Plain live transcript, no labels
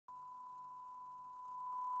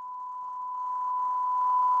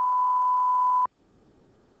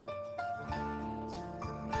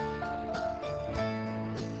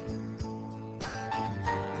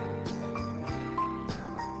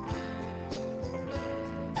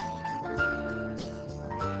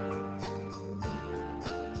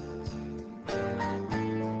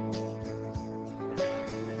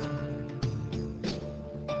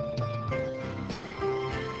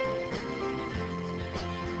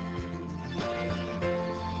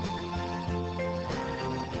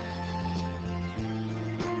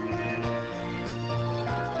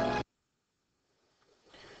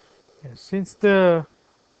Since the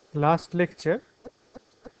last lecture,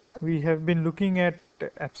 we have been looking at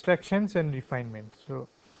abstractions and refinements. So,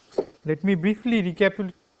 let me briefly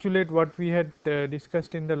recapitulate what we had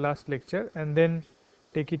discussed in the last lecture and then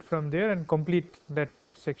take it from there and complete that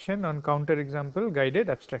section on counter example guided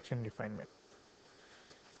abstraction refinement.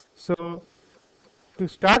 So, to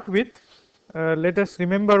start with, let us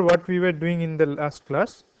remember what we were doing in the last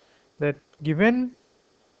class, that given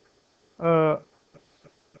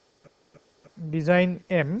design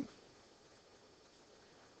M,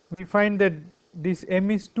 we find that this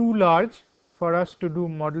M is too large for us to do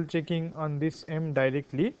model checking on this M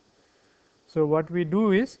directly. So, what we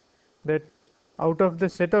do is that out of the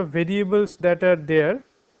set of variables that are there,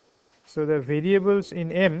 so the variables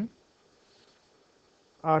in M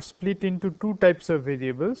are split into two types of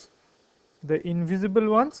variables, the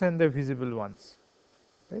invisible ones and the visible ones,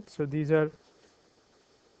 right. So, these are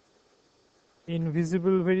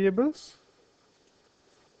invisible variables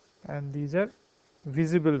and these are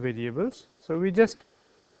visible variables. So, we just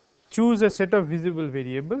choose a set of visible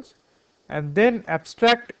variables and then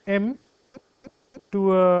abstract M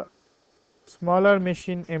to a smaller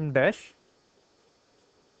machine M dash,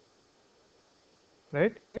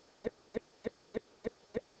 right,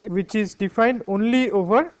 which is defined only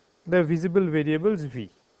over the visible variables V.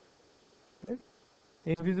 Right.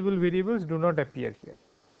 Invisible variables do not appear here,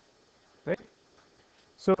 right.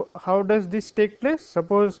 So, how does this take place?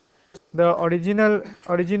 Suppose the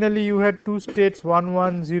originally you had two states 1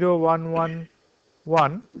 1 0 1 1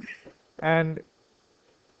 1, and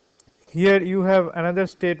here you have another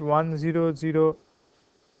state 1 0 0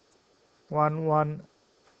 1 1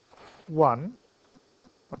 1.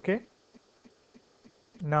 Okay.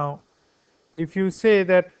 Now, if you say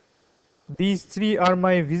that these three are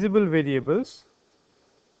my visible variables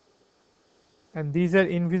and these are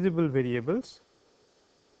invisible variables,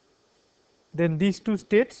 then these two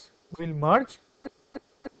states will merge,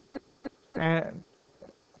 and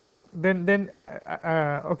then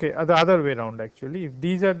okay, the other way around actually. If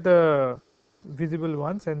these are the visible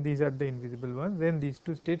ones and these are the invisible ones, then these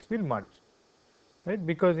two states will merge, right,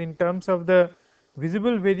 because in terms of the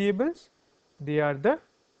visible variables they are the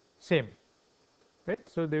same, right.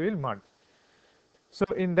 So, they will merge. So,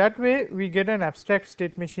 in that way we get an abstract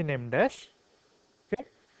state machine M dash, okay,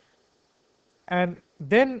 and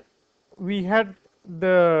then we had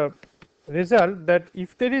the result that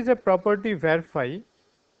if there is a property var phi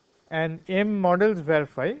and M models var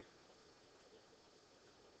phi,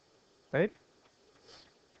 right,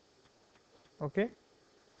 okay,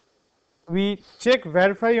 we check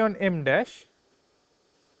var phi on M dash,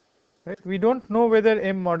 right. We do not know whether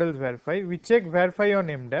M models var phi, we check var phi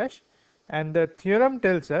on M dash, and the theorem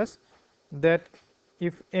tells us that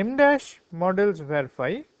if M dash models var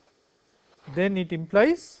phi, then it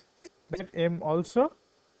implies that M also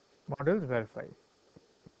models var phi.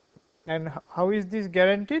 And how is this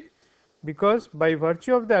guaranteed? Because by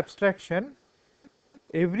virtue of the abstraction,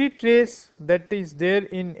 every trace that is there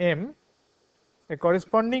in M, a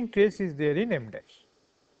corresponding trace is there in M dash,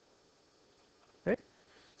 right.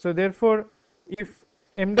 So, therefore, if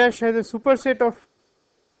M dash has a superset of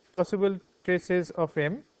possible traces of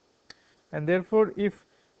M, and therefore, if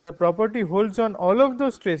the property holds on all of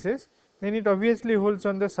those traces, then it obviously holds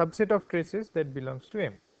on the subset of traces that belongs to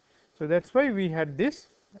M. So, that is why we had this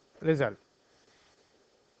result,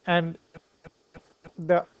 and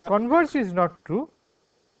the converse is not true.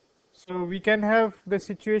 So, we can have the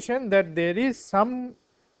situation that there is some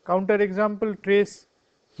counter example trace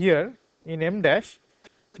here in M dash,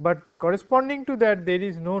 but corresponding to that there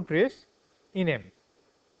is no trace in M,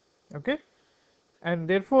 okay. And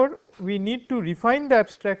therefore, we need to refine the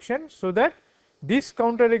abstraction so that this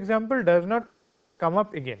counter example does not come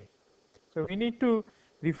up again. So, we need to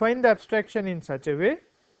refine the abstraction in such a way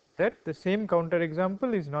that the same counter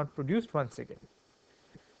example is not produced once again.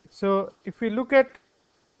 So, if we look at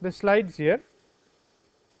the slides here,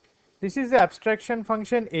 this is the abstraction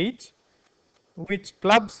function H, which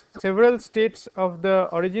clubs several states of the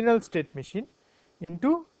original state machine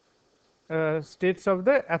into states of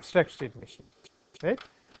the abstract state machine, right.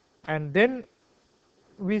 And then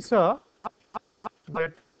we saw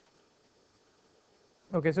that,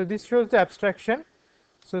 okay, so this shows the abstraction.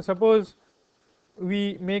 So, suppose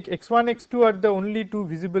we make x1 x2 are the only two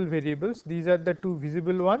visible variables, these are the two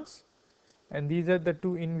visible ones and these are the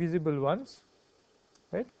two invisible ones,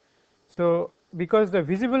 right. So, because the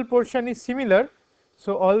visible portion is similar,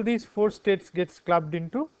 so all these four states gets clubbed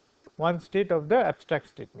into one state of the abstract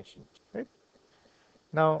state machine, right.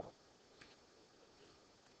 Now,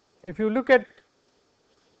 if you look at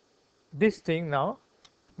this thing now,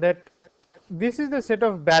 that this is the set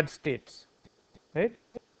of bad states, right.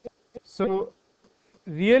 So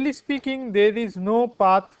really speaking, there is no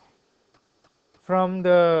path from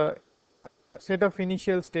the set of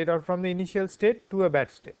initial state or from the initial state to a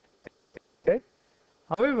bad state, right.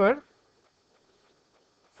 However,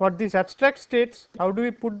 for these abstract states, how do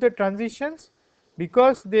we put the transitions?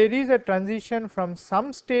 Because there is a transition from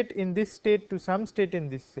some state in this state to some state in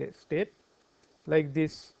this state, like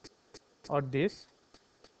this or this.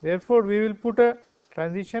 Therefore, we will put a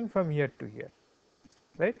transition from here to here,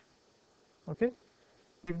 right. Okay.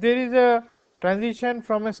 If there is a transition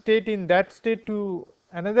from a state in that state to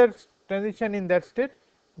another transition in that state,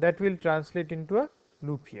 that will translate into a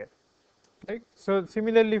loop here, right. So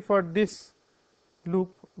similarly, for this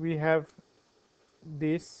loop we have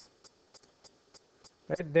this,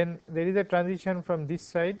 right. Then there is a transition from this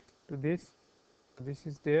side to this, this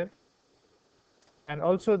is there, and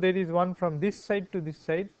also there is one from this side to this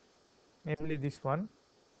side, namely this one.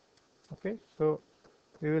 Okay. So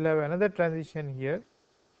we will have another transition here,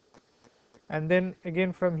 and then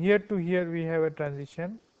again from here to here we have a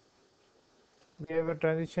transition,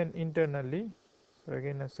 internally. So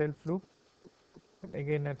again a self loop,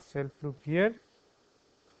 again a self loop here,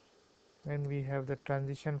 then we have the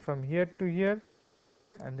transition from here to here,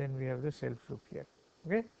 and then we have the self loop here.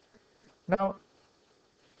 Okay. Now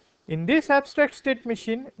in this abstract state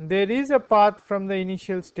machine, there is a path from the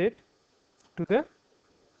initial state to the.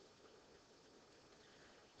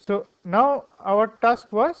 So now our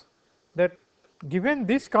task was that given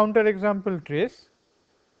this counter example trace,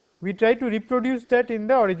 we try to reproduce that in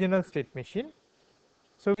the original state machine.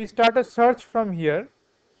 So we start a search from here,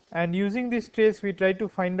 and using this trace we try to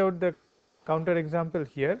find out the counter example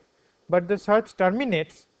here, but the search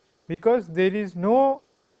terminates because there is no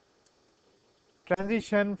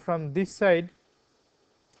transition from this side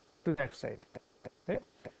to that side, right.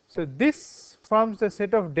 So this forms the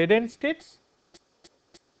set of dead end states,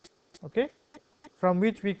 okay, from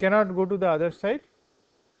which we cannot go to the other side,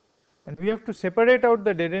 and we have to separate out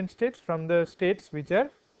the dead end states from the states which are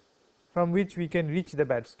from which we can reach the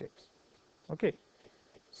bad states. Okay.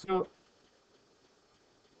 So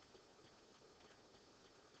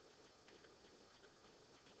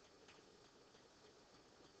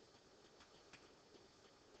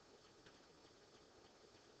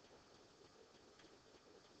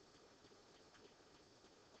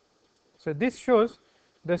this shows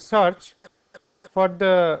the search for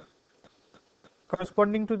the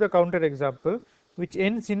corresponding to the counter example which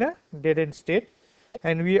ends in a dead end state,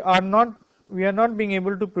 and we are not being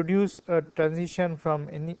able to produce a transition from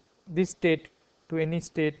any this state to any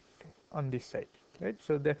state on this side, right.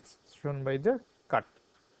 So that's shown by the cut.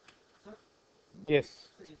 Sir, yes.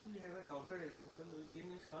 so if we have a counter example, we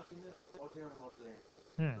can search in the ordinary model.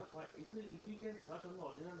 So if we can search on the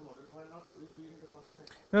ordinary model, why not we do in the first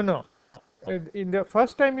time? No. In the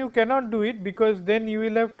first time you cannot do it, because then you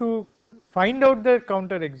will have to find out the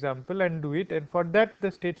counter example and do it, and for that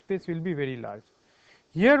the state space will be very large.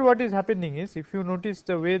 Here what is happening is, if you notice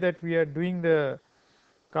the way that we are doing the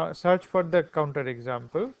search for the counter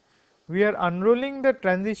example, we are unrolling the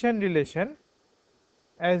transition relation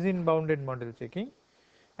as in bounded model checking,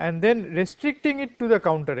 and then restricting it to the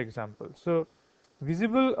counter example. So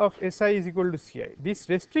visible of Si is equal to Ci. This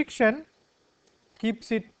restriction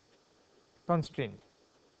keeps it constrained,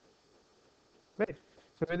 right.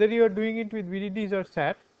 So whether you are doing it with VDDs or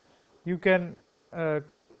SAT, you can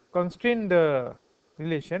constrain the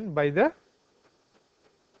relation by the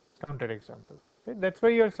counter example, right. That is why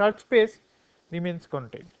your search space remains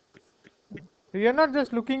contained. So you are not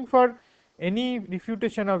just looking for any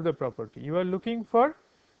refutation of the property, you are looking for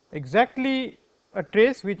exactly a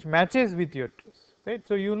trace which matches with your trace, right.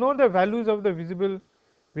 So you know the values of the visible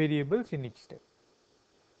variables in each step,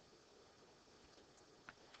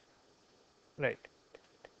 right.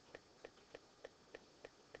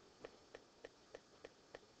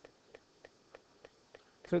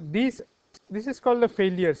 So this is called the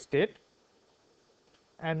failure state,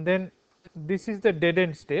 and then this is the dead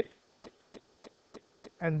end state,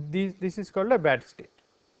 and this is called a bad state,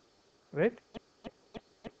 right.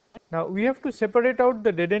 Now we have to separate out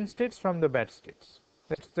the dead end states from the bad states,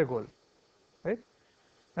 that is the goal, right.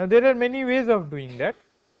 Now there are many ways of doing that.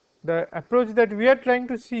 The approach that we are trying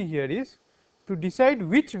to see here is to decide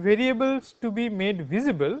which variables to be made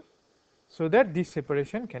visible, so that this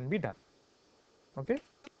separation can be done. Okay.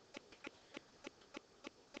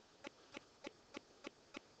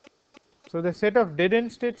 So the set of dead end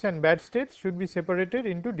states and bad states should be separated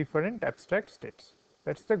into different abstract states,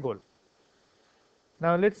 that is the goal.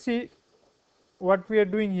 Now let us see, what we are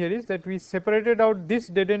doing here is that we separated out this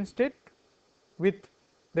dead end state with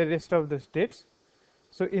the rest of the states.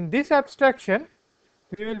 So in this abstraction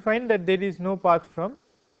we will find that there is no path from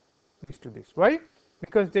this to this. Why?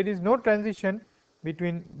 Because there is no transition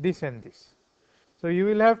between this and this. So you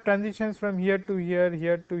will have transitions from here to here,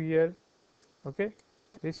 here to here, okay,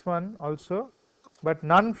 this one also, but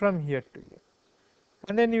none from here to here,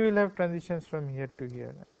 and then you will have transitions from here to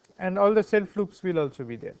here, and all the self loops will also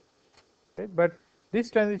be there, right? But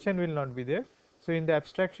this transition will not be there. So in the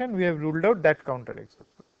abstraction we have ruled out that counter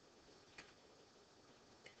example.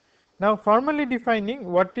 Now formally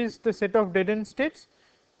defining what is the set of dead end states,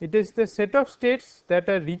 it is the set of states that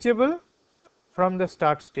are reachable from the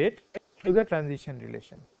start state to the transition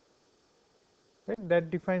relation, right? That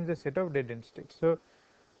defines the set of dead end states. So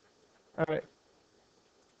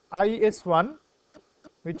IS1,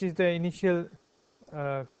 which is the initial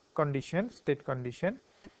condition, state condition,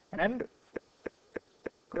 and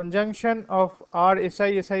conjunction of R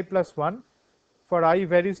Si plus 1 for I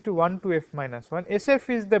varies to 1 to f minus 1. SF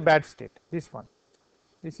is the bad state, this one,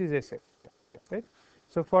 this is SF, right?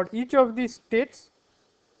 So for each of these states,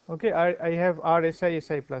 okay, I have R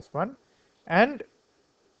Si plus 1 and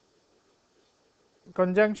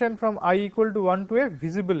conjunction from I equal to 1 to f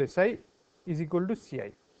visible Si is equal to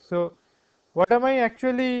Ci. So what am I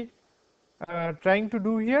actually trying to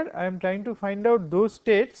do here? I am trying to find out those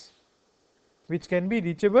states which can be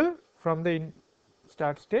reachable from the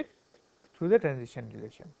start state through the transition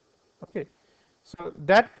relation, okay. So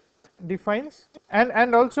that defines,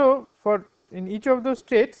 and also for in each of those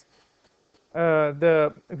states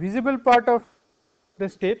the visible part of the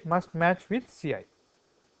state must match with Ci,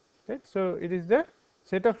 right. So it is the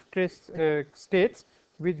set of states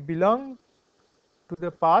which belong to the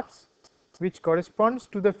paths which corresponds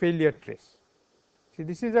to the failure trace. See,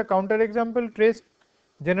 this is a counter example trace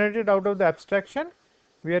generated out of the abstraction.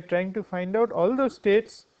 We are trying to find out all those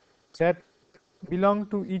states that belong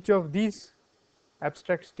to each of these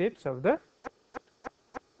abstract states of the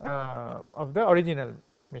original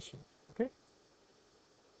machine, okay.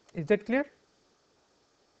 Is that clear,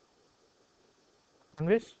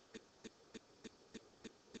 Anvesh?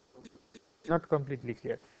 Not completely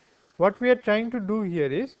clear. What we are trying to do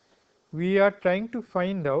here is we are trying to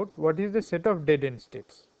find out what is the set of dead end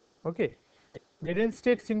states, okay. Dead end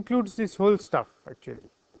states includes this whole stuff actually,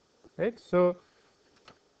 right. So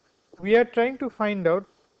we are trying to find out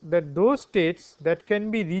that those states that can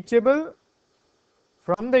be reachable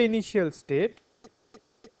from the initial state,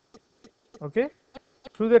 okay,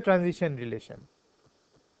 through the transition relation,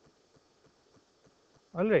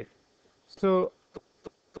 all right. So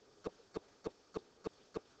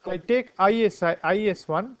I take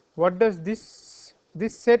IS1, what does this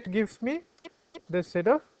set gives me? The set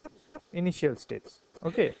of initial states,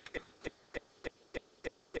 okay.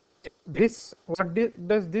 This what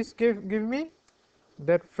does this give me?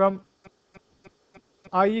 That from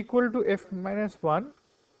I equal to f minus 1,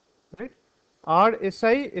 right, R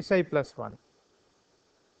Si plus 1,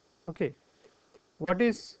 okay. What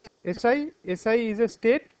is Si? Si is a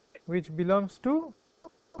state which belongs to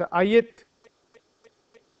the ith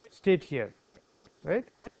state here, right,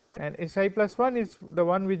 and Si plus 1 is the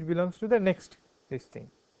one which belongs to the next this thing,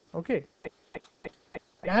 okay.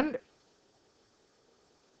 And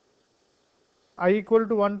I equal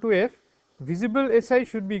to 1 to f, visible Si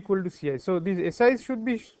should be equal to Ci. So these Si's should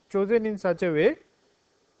be chosen in such a way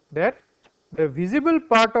that the visible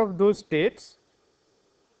part of those states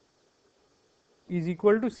is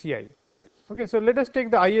equal to Ci, okay. So let us take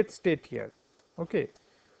the ith state here, okay.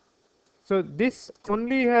 So this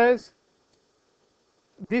only has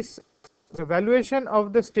this, the valuation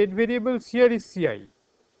of the state variables here is Ci,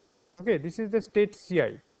 okay. This is the state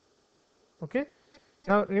Ci, okay.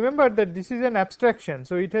 Now remember that this is an abstraction,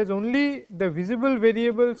 so it has only the visible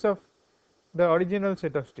variables of the original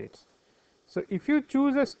set of states. So if you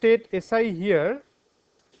choose a state Si here,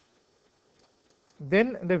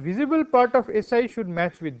 then the visible part of Si should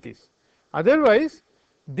match with this, otherwise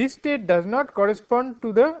this state does not correspond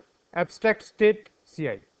to the abstract state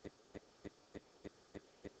Ci,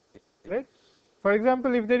 right. For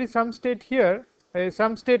example, if there is some state here,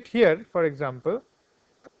 for example,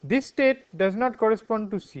 this state does not correspond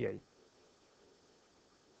to Ci,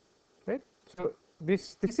 right. So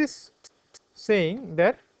this is saying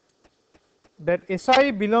that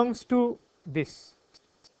Si belongs to this,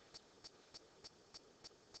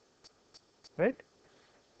 right,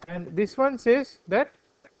 and this one says that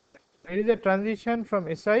there is a transition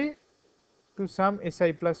from Si to some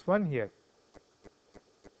Si plus 1 here,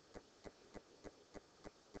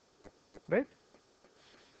 right.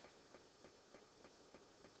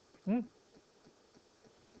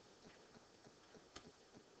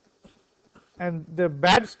 and the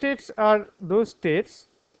bad states are those states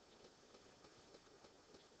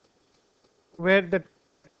where they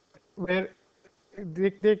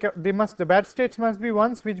must, the bad states must be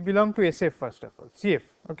ones which belong to SF first of all, CF.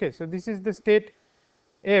 Okay, so this is the state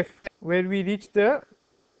F where we reach the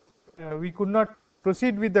we could not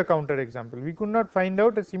proceed with the counter example. We could not find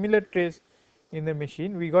out a similar trace in the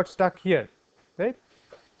machine. We got stuck here, right?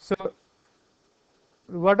 So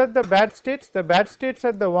what are the bad states? The bad states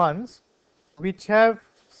are the ones which have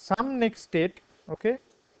some next state, okay,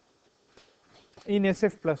 in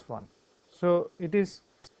SF plus 1. So it is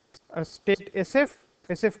a state SF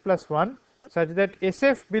plus 1 such that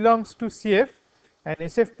SF belongs to CF and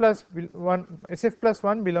SF plus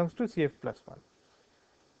 1 belongs to CF plus 1.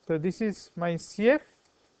 So this is my CF,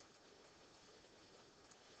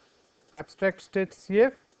 abstract state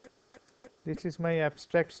CF, this is my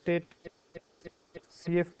abstract state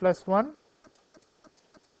CF plus 1,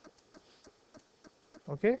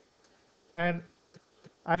 okay, and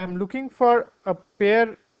I am looking for a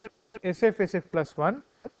pair SF plus 1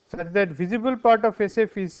 such that visible part of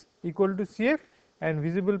SF is equal to CF and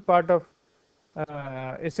visible part of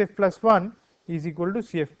SF plus 1 is equal to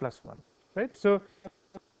CF plus 1, right. So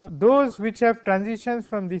those which have transitions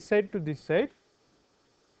from this side to this side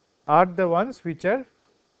are the ones which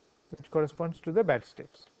corresponds to the bad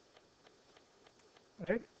states,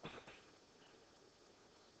 right.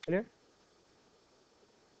 Clear?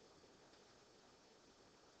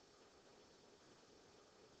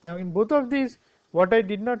 Now in both of these, what I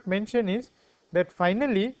did not mention is that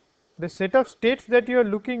finally the set of states that you are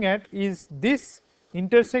looking at is this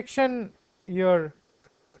intersection your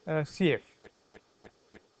CF,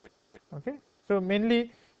 okay. So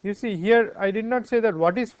mainly you see here I did not say that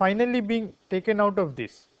what is finally being taken out of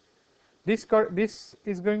this is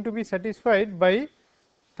going to be satisfied by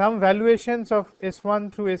some valuations of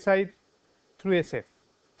S1 through Si through SF,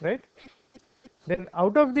 right. Then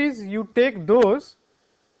out of these you take those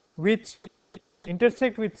which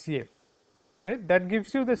intersect with CF, right, that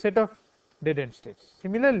gives you the set of dead end states.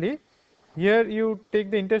 Similarly, here you take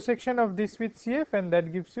the intersection of this with CF and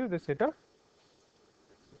that gives you the set of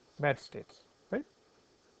bad states, right.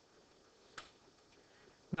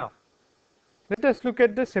 Now let us look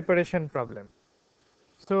at the separation problem.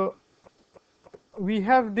 So we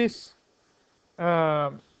have this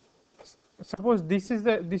suppose this is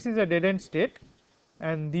a dead end state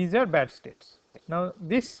and these are bad states. Now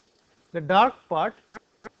this, the dark part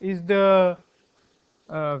is the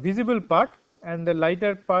visible part and the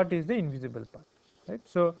lighter part is the invisible part, right.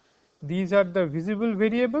 So these are the visible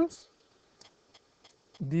variables,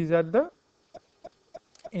 these are the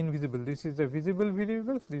invisible, this is the visible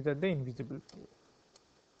variables, these are the invisible variables.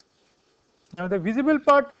 Now the visible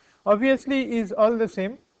part obviously is all the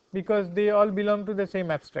same because they all belong to the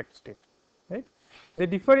same abstract state, right. They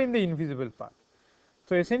differ in the invisible part.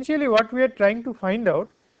 So essentially what we are trying to find out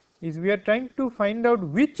is we are trying to find out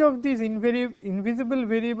which of these invisible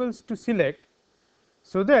variables to select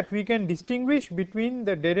so that we can distinguish between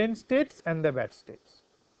the dead end states and the bad states,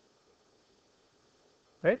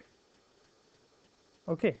 right.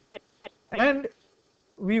 Okay. And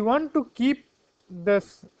we want to keep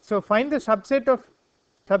this, so find the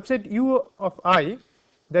subset U of I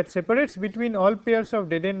that separates between all pairs of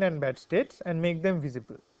dead end and bad states and make them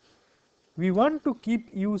visible. We want to keep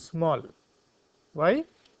U small. Why?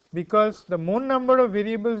 Because the more number of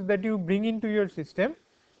variables that you bring into your system,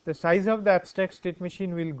 the size of the abstract state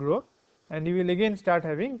machine will grow and you will again start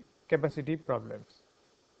having capacity problems,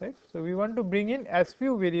 right. So we want to bring in as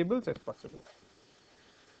few variables as possible.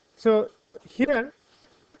 So here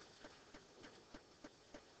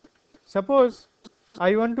suppose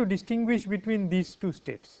I want to distinguish between these two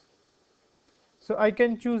states. So I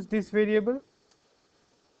can choose this variable,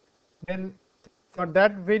 then for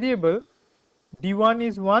that variable D1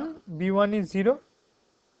 is 1, B1 is 0.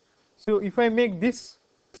 So if I make this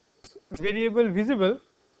variable visible,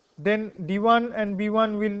 then D1 and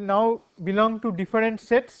B1 will now belong to different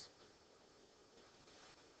sets.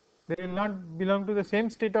 They will not belong to the same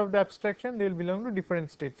state of the abstraction, they will belong to different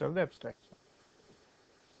states of the abstraction.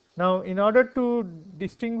 Now in order to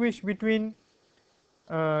distinguish between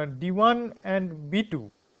D1 and B2,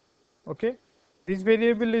 okay, this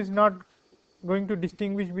variable is not going to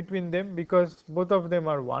distinguish between them because both of them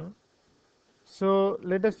are 1. So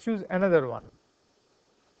let us choose another one,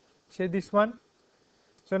 say this one.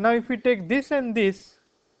 So now if we take this and this,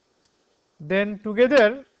 then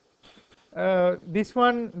together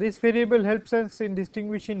this variable helps us in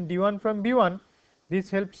distinguishing D1 from B1,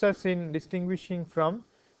 this helps us in distinguishing from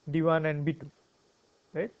D1 and B2,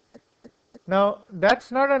 right. Now that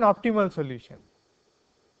is not an optimal solution,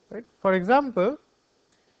 right. For example,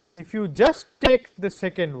 if you just take the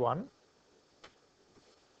second one,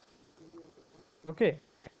 okay,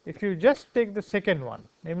 if you just take the second one,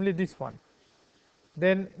 namely this one,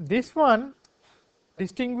 then this one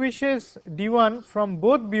distinguishes D1 from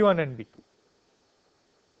both B1 and B2,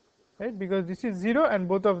 right, because this is 0 and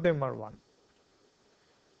both of them are 1.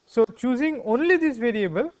 So, choosing only this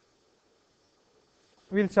variable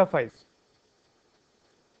will suffice,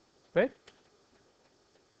 right.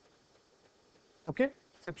 Okay.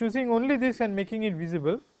 So, choosing only this and making it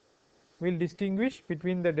visible will distinguish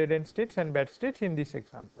between the dead end states and bad states in this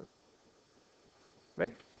example, right.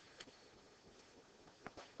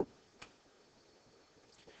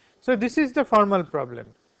 So, this is the formal problem,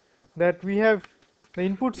 that we have the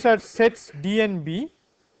inputs are sets D and B,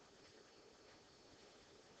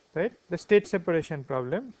 right, the state separation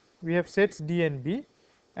problem. We have sets D and B,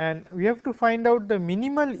 and we have to find out the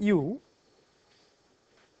minimal U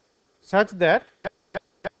such that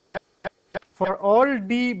for all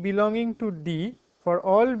D belonging to D, for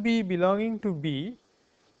all B belonging to B,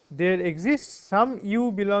 there exists some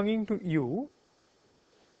U belonging to U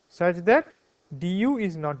such that du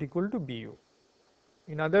is not equal to bu.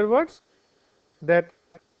 In other words, that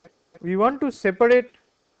we want to separate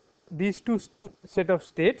these two set of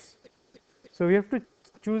states. So, we have to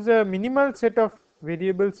choose a minimal set of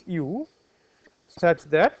variables u such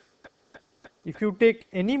that if you take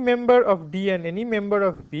any member of D and any member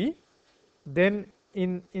of B, then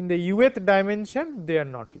in the uth dimension they are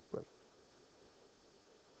not equal,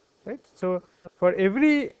 right. So, for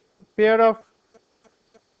every pair of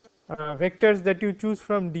vectors that you choose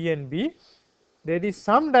from D and B, there is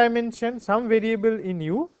some dimension, some variable in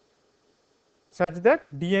U such that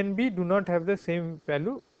D and B do not have the same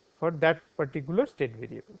value for that particular state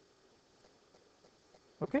variable.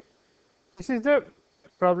 Okay. This is the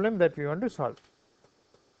problem that we want to solve.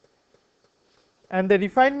 And the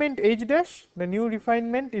refinement H dash, the new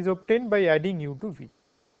refinement is obtained by adding U to V,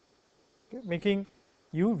 okay, making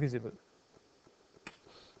U visible.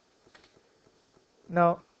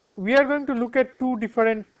 Now, we are going to look at two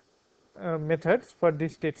different methods for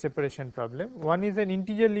this state separation problem. One is an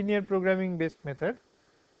integer linear programming based method,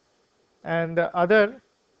 and the other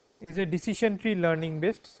is a decision tree learning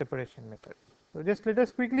based separation method. So, just let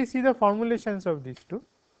us quickly see the formulations of these two.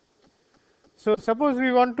 So, suppose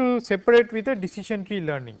we want to separate with a decision tree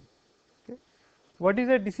learning. Okay. What is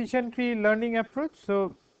a decision tree learning approach?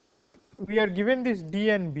 So, we are given this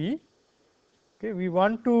D and B. Okay. We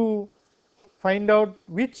want to find out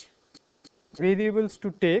which variables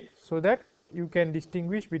to take so that you can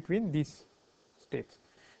distinguish between these states.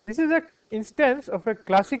 This is an instance of a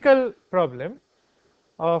classical problem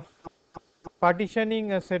of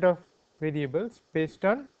partitioning a set of variables based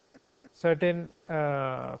on certain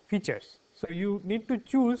features. So, you need to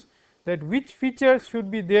choose that which features should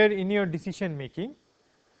be there in your decision making,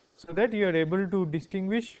 so that you are able to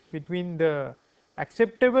distinguish between the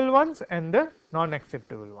acceptable ones and the non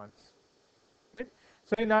acceptable ones. Right.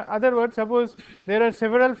 So, in other words, suppose there are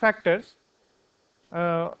several factors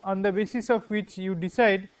on the basis of which you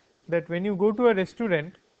decide that when you go to a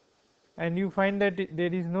restaurant and you find that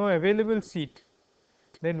there is no available seat,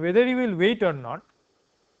 then whether you will wait or not.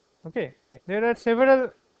 Okay. There are several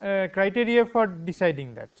criteria for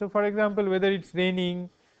deciding that. So, for example, whether it is raining,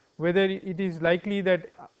 whether it is likely that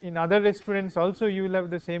in other restaurants also you will have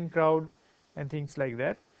the same crowd and things like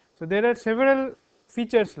that. So, there are several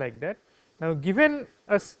features like that. Now, given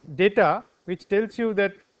us data which tells you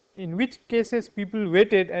that in which cases people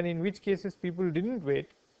waited and in which cases people did not wait,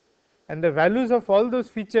 and the values of all those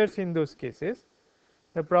features in those cases,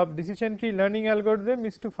 the decision tree learning algorithm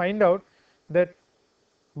is to find out that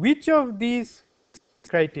which of these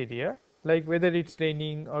criteria, like whether it is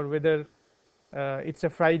raining or whether it is a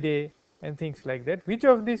Friday and things like that, which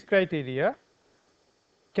of these criteria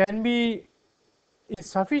can be is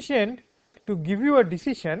sufficient to give you a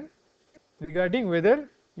decision regarding whether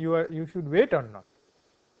you should wait or not,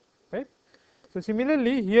 right. So,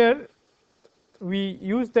 similarly, here we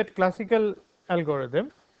use that classical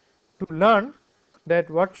algorithm to learn that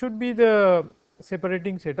what should be the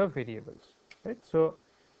separating set of variables, right. So,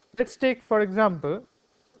 let us take for example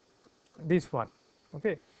this one.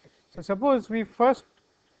 Okay. So, suppose we first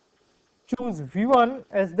choose V1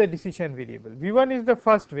 as the decision variable. V1 is the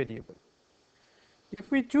first variable. If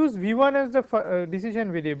we choose V1 as the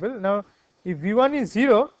decision variable, now if V1 is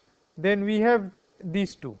 0, then we have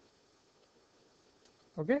these two,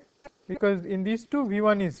 okay, because in these two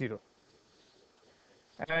V1 is 0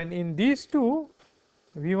 and in these two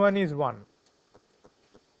V1 is 1,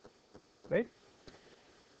 right.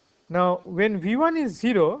 Now, when V1 is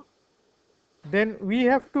 0, then we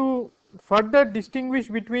have to further distinguish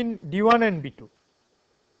between D1 and B2,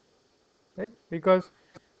 right, because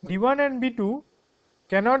D1 and B2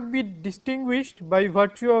 cannot be distinguished by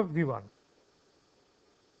virtue of V1,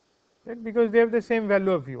 right, because they have the same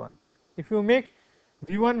value of V1. If you make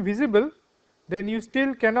V1 visible, then you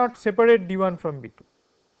still cannot separate D1 from B2,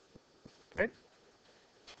 right.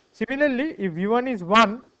 Similarly, if V1 is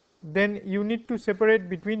 1, then you need to separate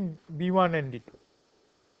between B1 and D2,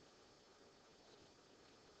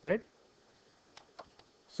 right.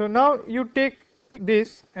 So now you take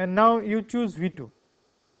this and now you choose V2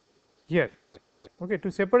 here, okay,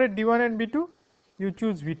 to separate D1 and B2 you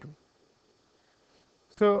choose V2.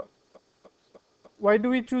 So why do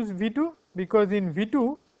we choose V2? Because in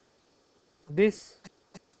V2 this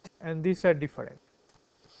and this are different,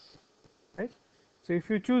 right. So if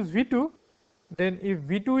you choose V2, then if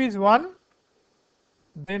V2 is 1,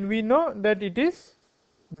 then we know that it is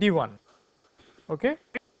D1, okay,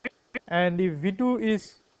 and if V2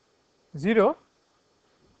 is 0,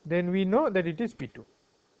 then we know that it is P2,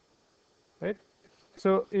 right.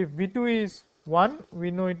 So if V2 is 1,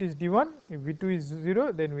 we know it is D1, if V2 is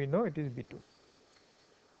 0, then we know it is B2.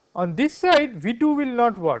 On this side V2 will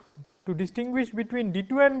not work. To distinguish between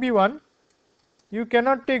D2 and B1, you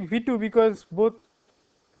cannot take V2 because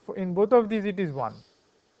in both of these it is 1.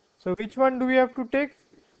 So which one do we have to take?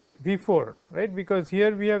 V4, right, because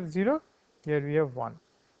here we have 0, here we have 1,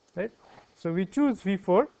 right. So we choose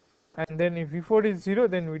V4, and then if V4 is 0,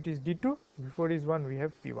 then it is D2, V4 is 1, we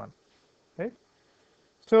have P1, right.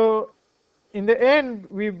 So in the end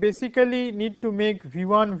we basically need to make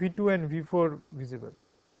V1, V2 and V4 visible,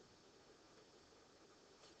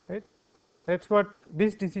 right. That is what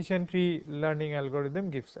this decision tree learning algorithm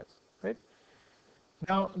gives us, right.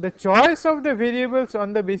 Now the choice of the variables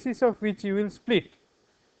on the basis of which you will split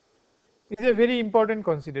is a very important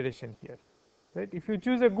consideration here, right. If you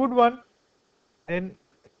choose a good one, then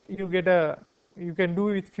you can do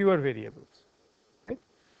with fewer variables, right.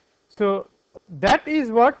 So that is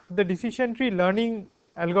what the decision tree learning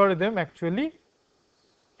algorithm actually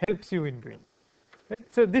helps you in doing, right.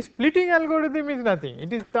 So this splitting algorithm is nothing,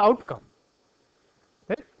 it is the outcome,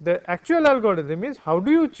 right. The actual algorithm is how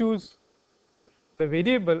do you choose the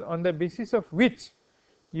variable on the basis of which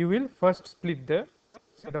you will first split the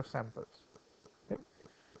set of samples, right.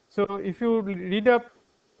 So if you read up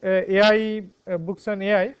AI books on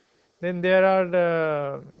AI, then there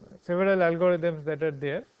are several algorithms that are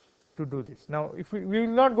there to do this. Now if we will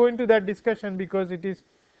not go into that discussion because it is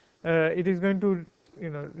going to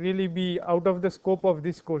really be out of the scope of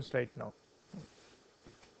this course right now,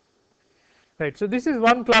 right. So this is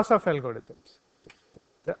one class of algorithms.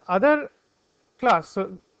 The other class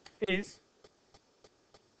is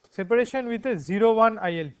separation with a 0-1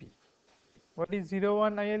 ILP. What is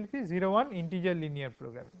 0-1 ILP? 0-1 integer linear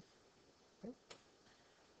programming. Right.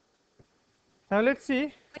 Now let us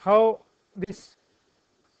see how this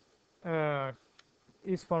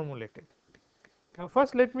is formulated. Now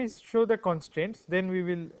first let me show the constraints, then we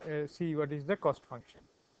will see what is the cost function.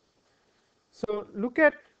 So look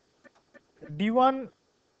at D1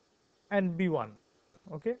 and B1,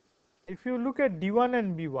 okay. If you look at D1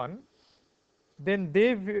 and B1, then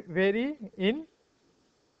they vary in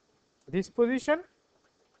this position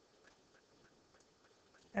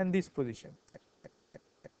and this position,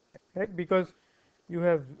 right, because you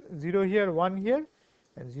have 0 here, 1 here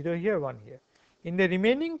and 0 here, 1 here. In the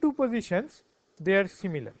remaining two positions they are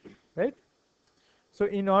similar, right. So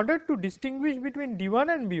in order to distinguish between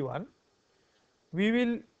D1 and B1, we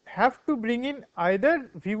will have to bring in either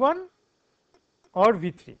V1 or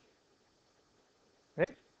V3,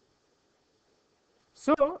 right.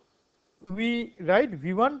 So we write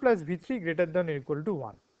V1 plus V3 greater than or equal to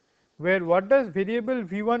 1, where what does variable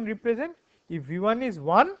V1 represent? If V1 is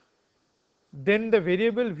 1, then the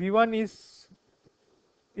variable V1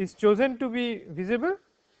 is chosen to be visible.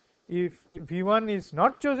 If V1 is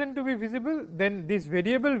not chosen to be visible, then this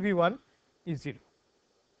variable V1 is 0,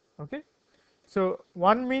 okay. So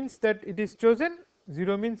 1 means that it is chosen,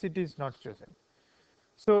 0 means it is not chosen.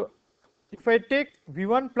 So if I take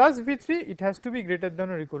V1 plus V3, it has to be greater than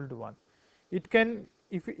or equal to 1. It can,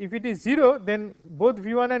 if it is 0, then both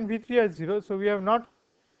V1 and V3 are 0. So we have not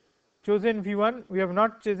chosen V1, we have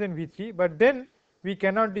not chosen V3, but then we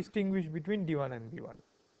cannot distinguish between D1 and B1,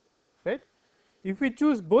 right. If we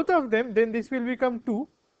choose both of them, then this will become 2.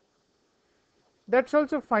 That is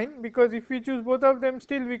also fine, because if we choose both of them,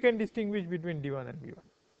 still we can distinguish between D1 and B1,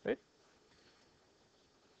 right.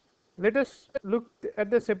 Let us look at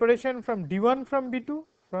the separation from D1 from B2.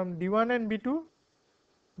 From D1 and B2,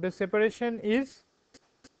 the separation is,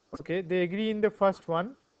 okay, they agree in the first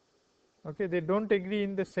one, Okay, they don't agree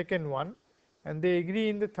in the second one, and they agree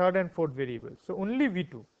in the third and fourth variable. So only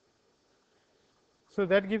V2. So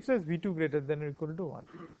that gives us V2 greater than or equal to 1,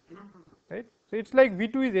 right? So it's like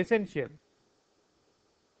V2 is essential,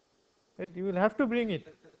 right? You will have to bring it.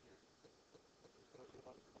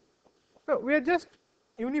 No, we are just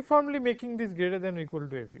uniformly making this greater than or equal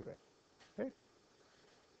to everywhere, right?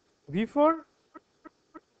 V4,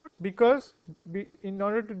 because in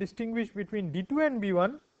order to distinguish between D2 and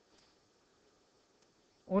B1,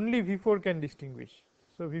 only V4 can distinguish.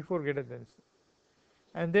 So V4 greater than C.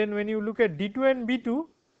 And then when you look at D2 and B2,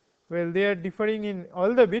 well, they are differing in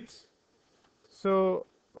all the bits. So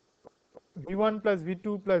V1 plus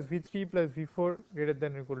V2 plus V3 plus V4 greater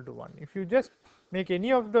than or equal to 1. If you just make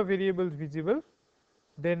any of the variables visible,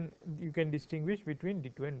 then you can distinguish between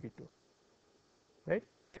D2 and B2, right?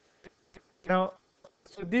 Now,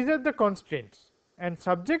 so these are the constraints, and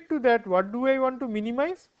subject to that, what do I want to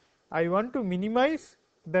minimize? I want to minimize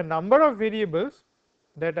the number of variables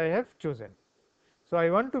that I have chosen. So I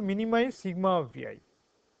want to minimize sigma of Vi.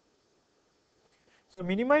 So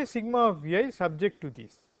minimize sigma of Vi subject to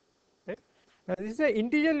this. Right? Now this is an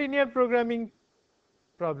integer linear programming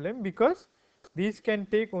problem, because these can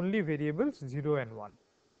take only variables 0 and 1.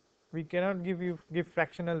 We cannot give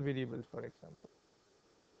fractional variables, for example.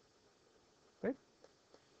 Right?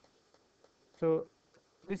 So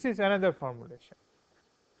this is another formulation.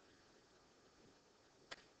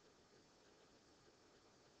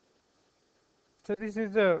 So this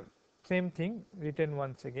is the same thing written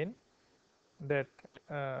once again, that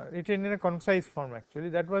written in a concise form. Actually,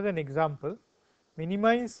 that was an example.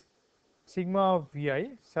 Minimize sigma of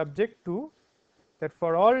Vi subject to that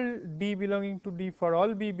for all D belonging to D, for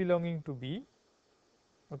all B belonging to B,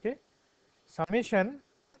 okay, summation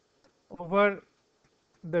over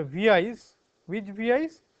the Vi's, which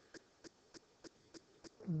Vi's,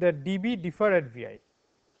 the dB differ at Vi.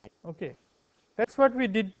 Okay, that's what we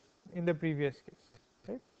did in the previous case,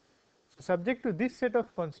 right? So subject to this set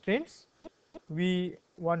of constraints, we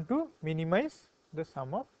want to minimize the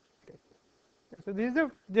sum of. So this is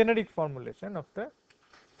the generic formulation of the.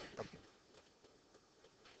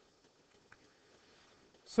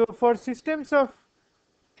 So for systems of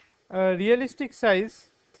realistic size,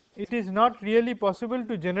 it is not really possible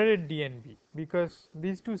to generate DNB, because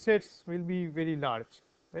these two sets will be very large,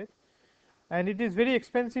 right? And it is very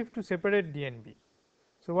expensive to separate DNB.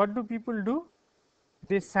 So what do people do?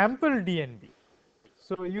 They sample DNB.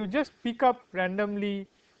 So you just pick up randomly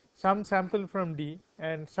some sample from D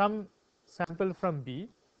and some sample from B,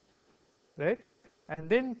 right? And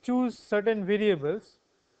then choose certain variables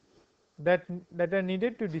that are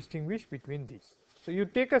needed to distinguish between these. So you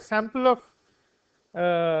take a sample of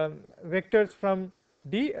vectors from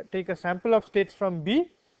D, take a sample of states from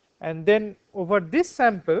B, and then over this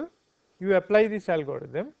sample you apply this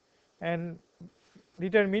algorithm and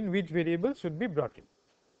determine which variable should be brought in.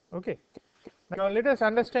 Okay. Now let us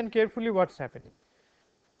understand carefully what is happening.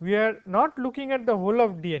 We are not looking at the whole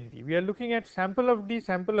of D and B, we are looking at sample of D,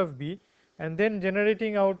 sample of B, and then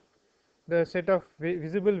generating out the set of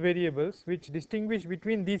visible variables which distinguish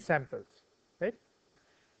between these samples, right.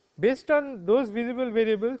 Based on those visible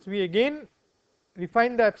variables, we again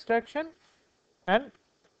refine the abstraction and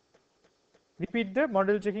repeat the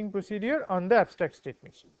model checking procedure on the abstract state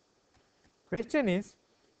machine. Question is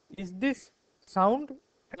this sound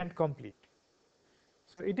and complete?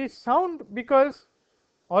 So it is sound because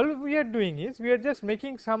all we are doing is we are just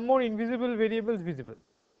making some more invisible variables visible,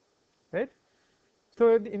 right.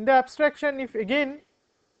 So in the abstraction, if again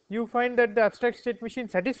you find that the abstract state machine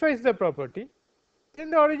satisfies the property, then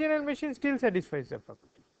the original machine still satisfies the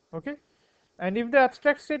property, okay. And if the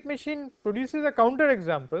abstract state machine produces a counter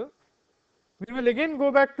example, we will again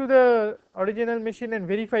go back to the original machine and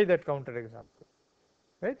verify that counter example,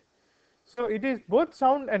 right. So it is both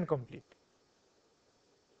sound and complete,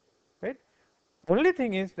 right. Only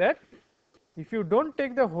thing is that if you don't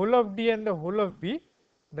take the whole of D and the whole of B,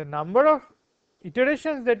 the number of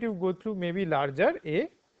iterations that you go through may be larger, A,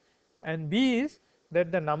 and B is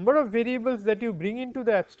that the number of variables that you bring into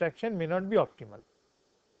the abstraction may not be optimal.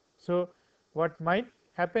 So what might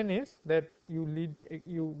happen is that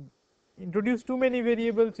you introduce too many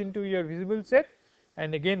variables into your visible set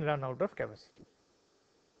and again run out of capacity,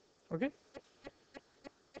 okay.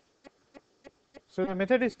 So the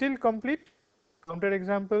method is still complete, counter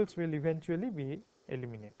examples will eventually be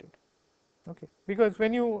eliminated, okay, because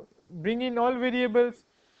when you bring in all variables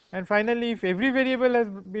and finally if every variable has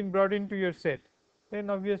been brought into your set, then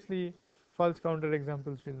obviously false counter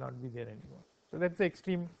examples will not be there anymore. So that is the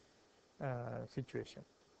extreme situation.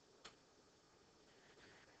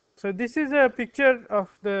 So this is a picture of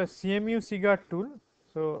the CMU CIGART tool.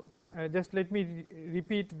 So just let me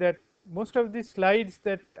repeat that most of the slides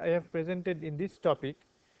that I have presented in this topic,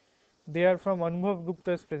 they are from Anubhav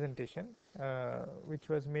Gupta's presentation, which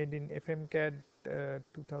was made in FMCAD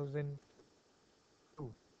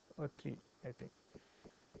 2002 or 3, I think.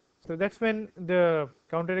 So that's when the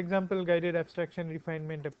counter example guided abstraction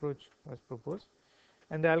refinement approach was proposed.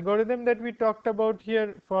 And the algorithm that we talked about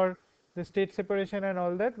here for the state separation and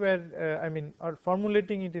all that, where I mean, or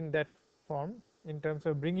formulating it in that form in terms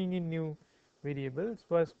of bringing in new variables,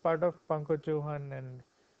 was part of Pankaj Chauhan and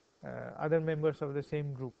other members of the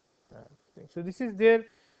same group. So this is their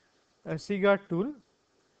CIGART tool.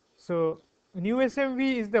 So new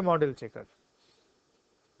SMV is the model checker.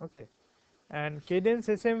 Okay, and Cadence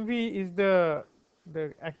SMV is the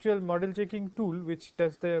actual model checking tool which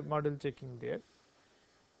does the model checking there.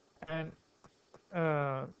 And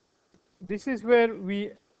this is where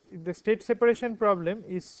the state separation problem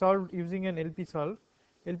is solved using an LP solve.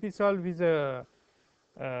 LP solve is a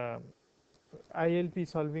ILP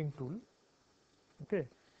solving tool. Okay,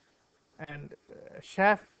 and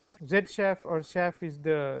ZSHAF or SHAF is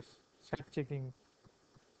the SAT checking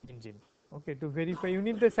engine. Okay, to verify, you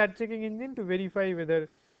need the SAT checking engine to verify whether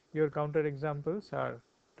your counter examples are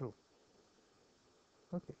true.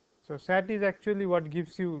 Okay, so SAT is actually what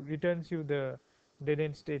returns you the dead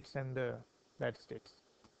end states and the bad states,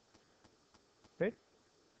 right?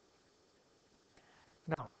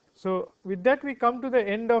 Now, so with that we come to the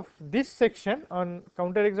end of this section on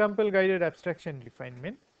counter example guided abstraction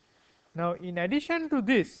refinement. Now, in addition to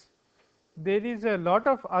this, there is a lot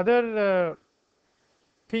of other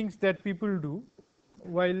things that people do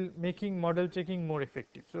while making model checking more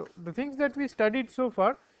effective. So the things that we studied so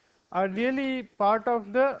far are really part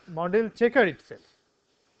of the model checker itself,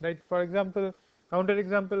 right? For example, counter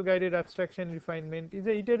example guided abstraction refinement is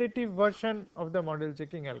a iterative version of the model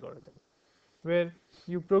checking algorithm, where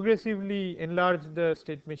you progressively enlarge the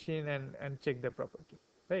state machine and check the property,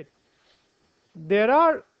 right? There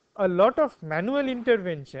are a lot of manual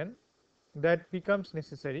intervention that becomes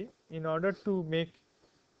necessary in order to make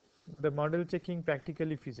the model checking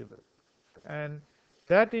practically feasible, and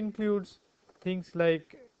that includes things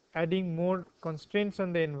like adding more constraints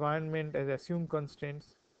on the environment as assumed constraints.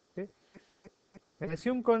 Okay, and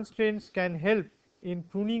assumed constraints can help in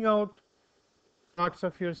pruning out parts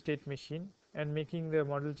of your state machine and making the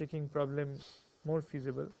model checking problem more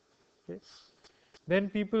feasible. Okay, then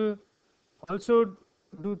people also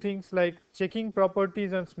do things like checking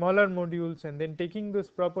properties on smaller modules and then taking those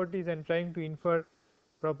properties and trying to infer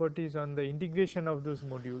properties on the integration of those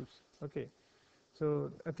modules. Okay,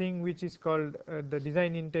 so a thing which is called the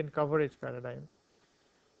design intent coverage paradigm.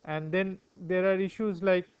 And then there are issues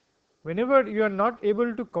like whenever you are not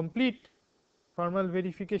able to complete formal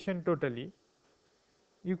verification totally,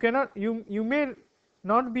 you may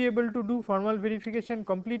not be able to do formal verification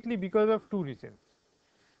completely because of two reasons.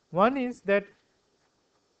 One is that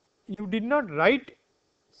you did not write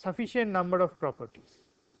sufficient number of properties.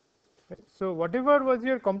 Right? So whatever was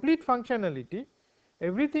your complete functionality,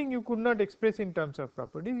 everything you could not express in terms of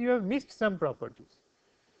properties, you have missed some properties.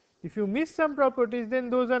 If you miss some properties, then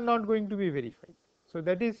those are not going to be verified. So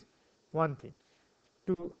that is one thing,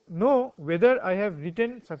 to know whether I have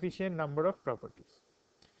written sufficient number of properties.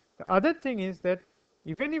 The other thing is that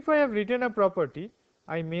even if I have written a property,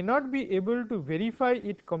 I may not be able to verify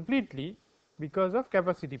it completely because of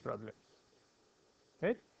capacity problems,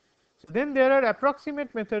 right? So then there are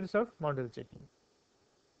approximate methods of model checking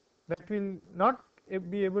that will not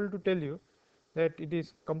be able to tell you that it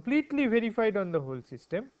is completely verified on the whole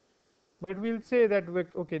system, but we will say that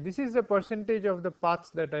okay, this is the percentage of the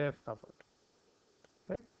paths that I have covered,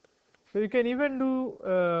 right? So you can even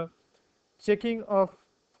do checking of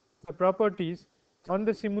the properties on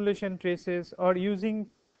the simulation traces or using,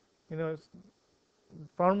 you know,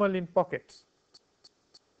 formal in pockets.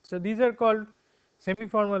 So these are called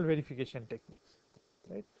semi-formal verification techniques,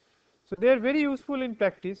 right? So they are very useful in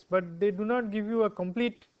practice, but they do not give you a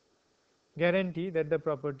complete guarantee that the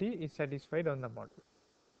property is satisfied on the model.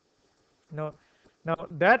 Now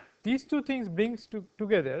that these two things brings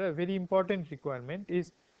together a very important requirement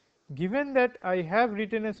is, given that I have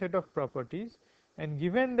written a set of properties and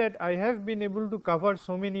given that I have been able to cover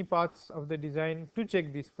so many paths of the design to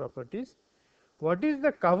check these properties, what is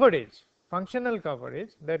the coverage, functional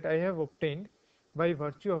coverage, that I have obtained by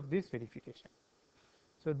virtue of this verification.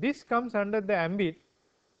 So this comes under the ambit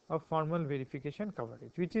of formal verification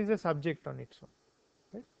coverage, which is a subject on its own,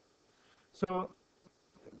 right? So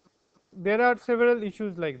there are several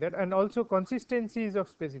issues like that, and also consistencies of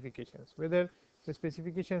specifications, whether the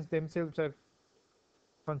specifications themselves are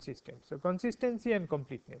consistent. So consistency and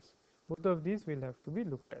completeness, both of these will have to be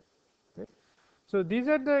looked at. Okay. So these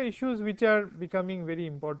are the issues which are becoming very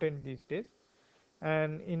important these days,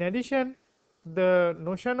 and in addition, the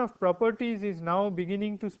notion of properties is now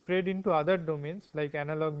beginning to spread into other domains like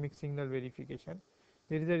analog mixed signal verification.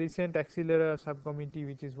 There is a recent Accelera subcommittee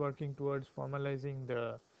which is working towards formalizing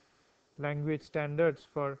the language standards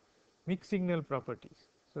for mixed signal properties.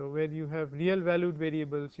 So where you have real valued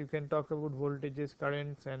variables, you can talk about voltages,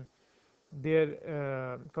 currents, and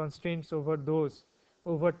their constraints over those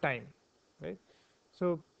over time, right?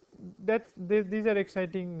 So these are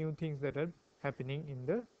exciting new things that are happening in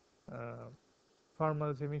the uh,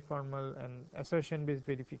 formal, semi-formal, and assertion-based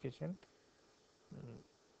verification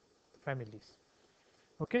families.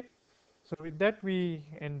 Okay, so with that we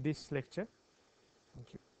end this lecture.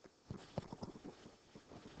 Thank you.